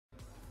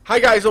Hi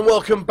guys and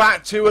welcome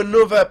back to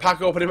another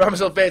pack opening by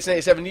myself,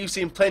 dailyrender. You've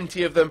seen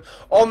plenty of them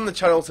on the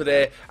channel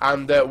today,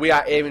 and we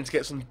are aiming to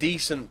get some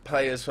decent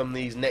players from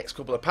these next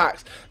couple of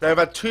packs. Now I've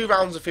had 2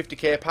 rounds of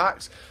 50k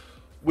packs.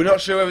 We're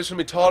not sure whether it's going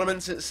to be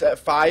tournaments. It's at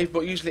 5,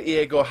 but usually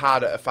EA go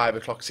hard at 5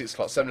 o'clock, 6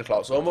 o'clock, 7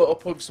 o'clock. So I'm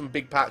up with some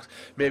big packs,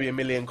 maybe a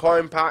million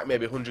coin pack,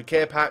 maybe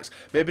 100k packs,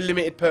 maybe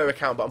limited per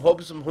account. But I'm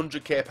hoping some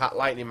 100k pack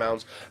lightning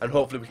mounts, and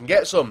hopefully we can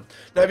get some.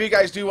 Now, if you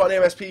guys do want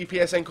AMSP,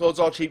 PSN codes,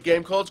 or cheap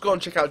game codes, go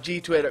and check out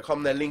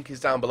g2a.com. Their link is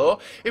down below.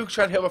 If we can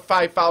try and hit over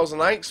 5,000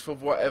 likes for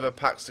whatever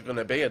packs are going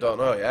to be, I don't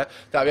know yet.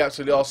 That'd be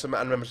absolutely awesome.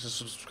 And remember to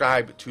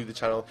subscribe to the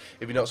channel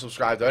if you're not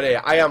subscribed already.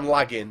 I am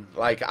lagging.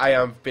 Like, I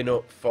have been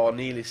up for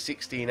nearly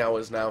 16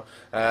 hours now.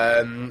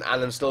 And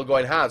I'm still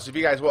going hard. So if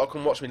you guys want to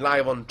come watch me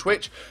live on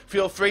Twitch,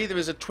 feel free. There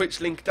is a Twitch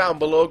link down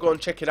below. Go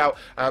and check it out,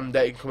 and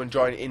you can come and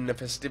join in the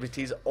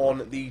festivities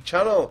on the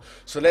channel.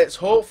 So let's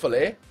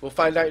hopefully, we'll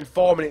find out in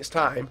 4 minutes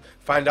time,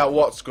 find out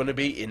what's going to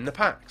be in the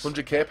packs.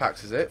 100k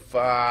packs, is it?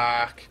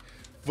 Fuck.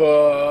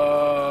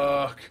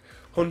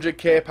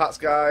 100k packs,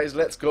 guys.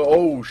 Let's go.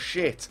 Oh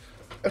shit.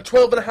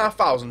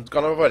 12,500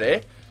 gone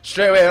already.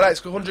 Straight away.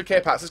 Let's go.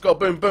 100k packs. Let's go.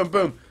 Boom, boom,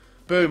 boom,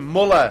 boom.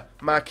 Muller,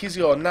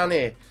 Marquisio,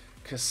 Nani,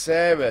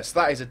 Caceres.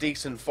 That is a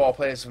decent 4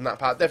 players from that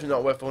pack. Definitely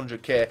not worth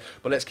 100k,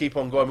 but let's keep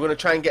on going. We're going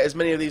to try and get as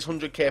many of these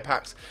 100k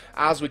packs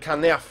as we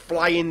can. They are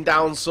flying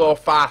down so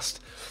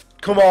fast.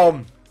 Come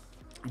on.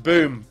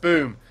 Boom,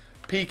 boom.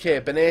 PK,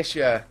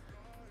 Benatia.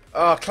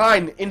 Oh,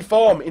 Klein,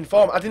 Inform.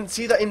 I didn't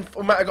see that.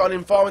 We might have got an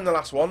Inform in the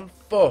last one.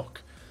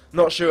 Fuck.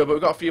 Not sure, but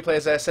we've got a few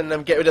players there. Send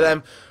them, get rid of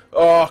them.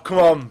 Oh, come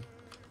on.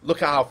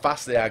 Look at how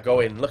fast they are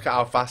going. Look at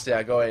how fast they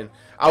are going.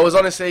 I was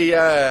honestly...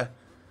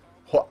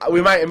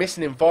 we might have missed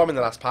an Inform in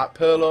the last pack.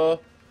 Perlo,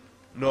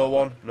 no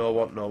one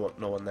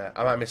there.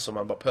 I might miss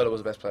someone, but Perlo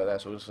was the best player there,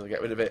 so we're just going to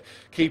get rid of it.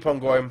 Keep on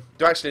going.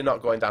 They're actually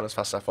not going down as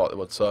fast as I thought they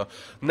would. So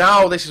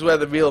now this is where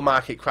the real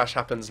market crash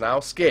happens now.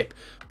 Skip,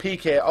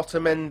 PK,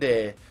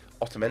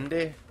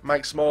 Otamendi,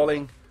 Mike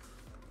Smalling,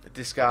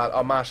 discard.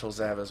 Oh, Marshall's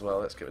there as well.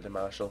 Let's get rid of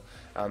Marshall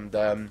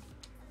and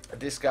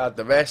discard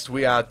the rest.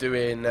 We are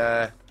doing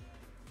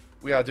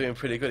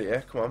pretty good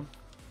here. Come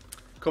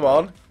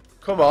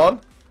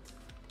on.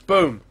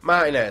 Boom,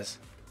 Martinez.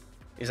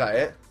 Is that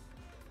it?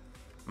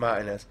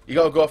 Martinez. You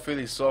got to go through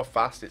these so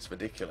fast, it's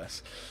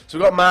ridiculous. So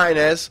we've got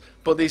Martinez,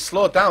 but these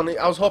slowed down.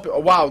 I was hoping, oh,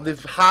 wow,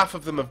 half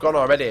of them have gone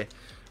already.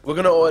 We're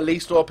going to at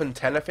least open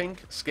 10, I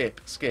think.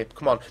 Skip.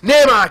 Come on.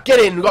 Neymar, get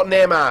in. We've got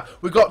Neymar.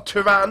 We've got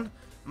Turan,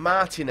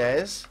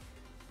 Martinez.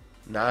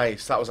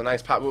 Nice. That was a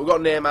nice pack. But we've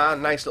got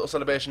Neymar. Nice little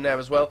celebration there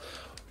as well.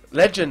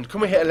 Legend.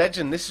 Can we hit a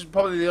legend? This is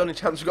probably the only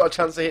chance we've got a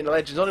chance of hitting a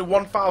legend. There's only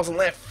 1,000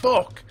 left.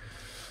 Fuck.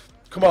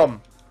 Come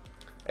on.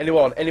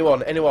 Anyone?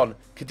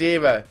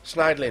 Kadira,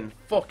 Schneidlin.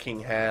 Fucking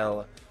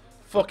hell,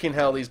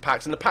 these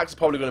packs. And the packs are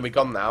probably going to be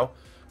gone now.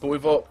 But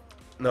we've got...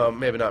 No,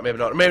 maybe not. Maybe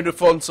we'll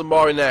find some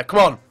more in there. Come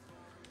on.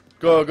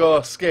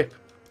 Go. Skip.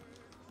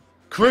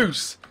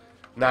 Cruz.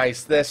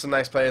 Nice. There's some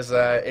nice players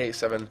there.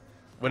 87.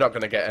 We're not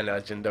going to get a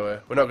legend, are we?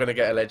 We're not going to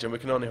get a legend. We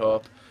can only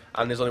hope.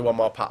 And there's only one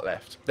more pack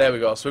left. There we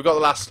go. So we've got the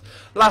last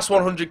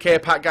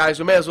 100k pack, guys.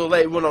 We may as well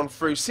let it run on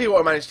through, see what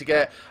we managed to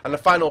get. And the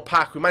final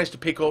pack, we managed to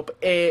pick up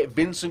a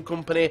Vincent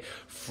Kompany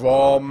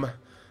from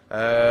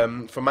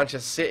Manchester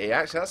City.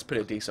 Actually, that's a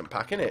pretty decent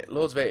pack, isn't it?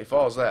 Loads of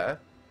 84s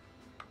there.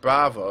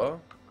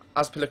 Bravo.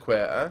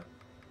 Azpilicueta.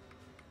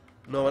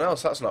 No one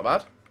else. That's not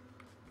bad.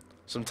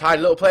 Some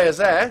tidy little players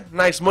there,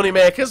 nice money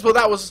makers, but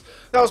that was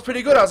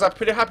pretty good. I was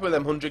pretty happy with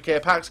them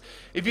 100k packs.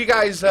 If you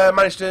guys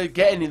managed to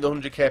get any of the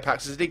 100k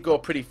packs, it did go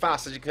pretty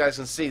fast, as you guys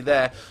can see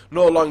there,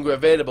 no longer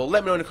available.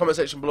 Let me know in the comment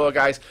section below,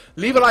 guys.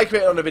 Leave a like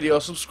rating on the video,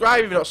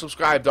 subscribe if you're not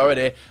subscribed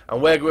already,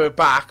 and we're going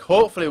back,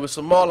 hopefully with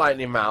some more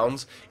lightning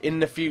rounds in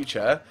the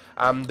future.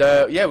 And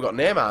yeah, we've got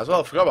Neymar as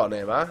well. Forgot about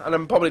Neymar, and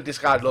I'm probably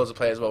discarded loads of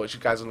players as well, which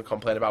you guys are going to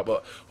complain about,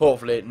 but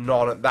hopefully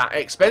none that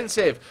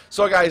expensive.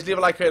 So guys, leave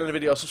a like rating on the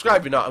video,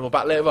 subscribe if you're not, and we'll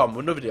back later on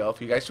with another video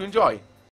for you guys to enjoy.